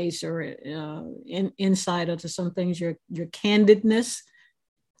advice or insight into some things, your candidness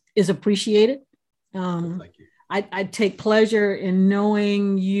is appreciated. Thank you. I take pleasure in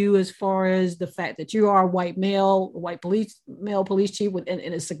knowing you, as far as the fact that you are a white male police chief, and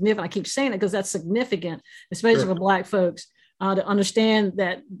it's significant. I keep saying it because that's significant, especially for Black folks. To understand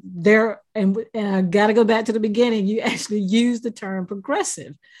that and I got to go back to the beginning, you actually use the term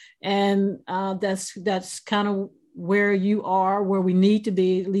progressive. And that's kind of where you are, where we need to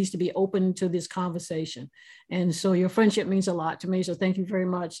be, at least to be open to this conversation. And so your friendship means a lot to me. So thank you very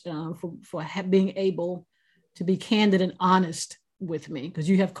much for being able to be candid and honest with me, because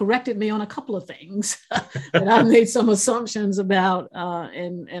you have corrected me on a couple of things that I made some assumptions about,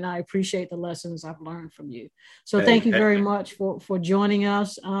 and I appreciate the lessons I've learned from you. So thank you very much for joining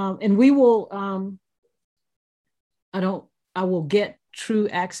us. And we will, I will get True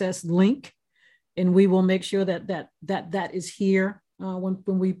Access link, and we will make sure that is here when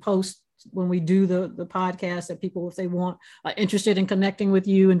we do the podcast, that people, if they are interested in connecting with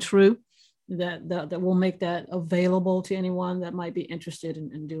you and True, that will make that available to anyone that might be interested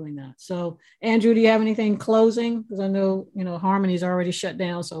in doing that. So, Andrew, do you have anything closing? Because I know, Harmony's already shut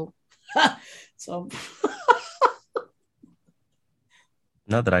down. So,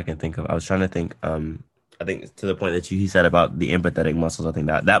 Not that I can think of. I was trying to think. I think to the point that he said about the empathetic muscles, I think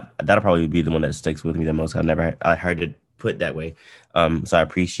that'll probably be the one that sticks with me the most. I heard it put that way. So I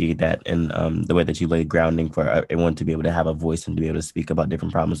appreciate that, and the way that you laid grounding for everyone to be able to have a voice and to be able to speak about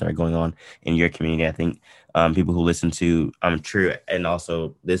different problems that are going on in your community. I think people who listen to True, and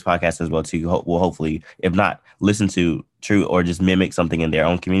also this podcast as well too, will hopefully, if not listen to True or just mimic something in their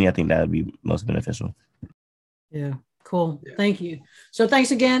own community, I think that would be most beneficial. Yeah. Cool. Yeah. Thank you. So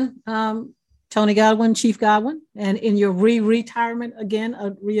thanks again, Tony Godwin, Chief Godwin, and in your retirement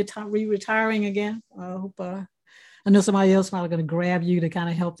again, retiring again. I hope I know somebody else might be going to grab you to kind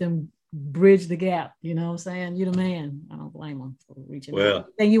of help them bridge the gap. You know what I'm saying? You're the man. I don't blame them for reaching out.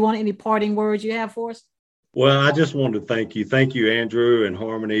 And you want any parting words you have for us? Well, I just wanted to thank you. Thank you, Andrew and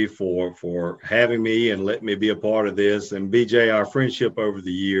Harmony, for having me and letting me be a part of this. And BJ, our friendship over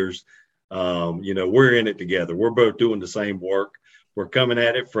the years, we're in it together. We're both doing the same work. We're coming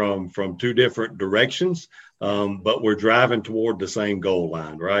at it from two different directions, but we're driving toward the same goal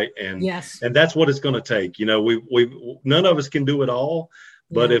line, right? And yes, and that's what it's going to take. We none of us can do it all,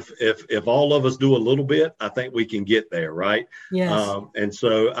 but if all of us do a little bit, I think we can get there, right? Yes. And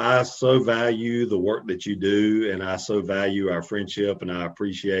so I so value the work that you do, and I so value our friendship, and I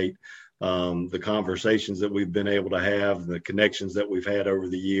appreciate the conversations that we've been able to have, the connections that we've had over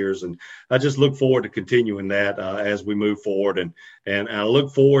the years. And I just look forward to continuing that as we move forward. And I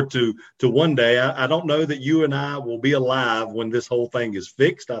look forward to one day, I don't know that you and I will be alive when this whole thing is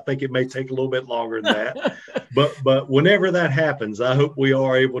fixed. I think it may take a little bit longer than that. But whenever that happens, I hope we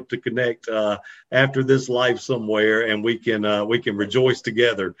are able to connect after this life somewhere, and we can rejoice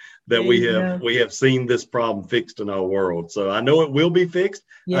together that we have seen this problem fixed in our world. So I know it will be fixed.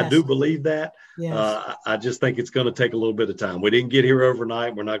 Yes. I do believe that. Yes. I just think it's going to take a little bit of time. We didn't get here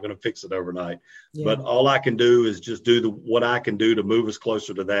overnight. We're not going to fix it overnight. Yeah. But all I can do is just do what I can do to move us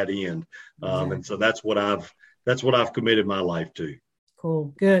closer to that end. And so that's what I've committed my life to.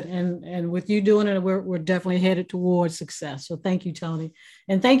 Cool. Good. And with you doing it, we're definitely headed towards success. So thank you, Tony.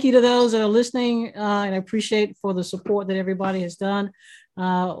 And thank you to those that are listening. And I appreciate for the support that everybody has done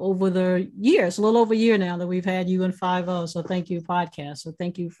over the years, a little over a year now that we've had you in 5-0. So thank you, podcast. So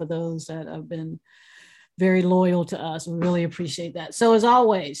thank you for those that have been very loyal to us. We really appreciate that. So as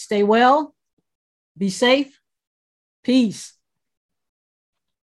always, stay well, be safe, peace.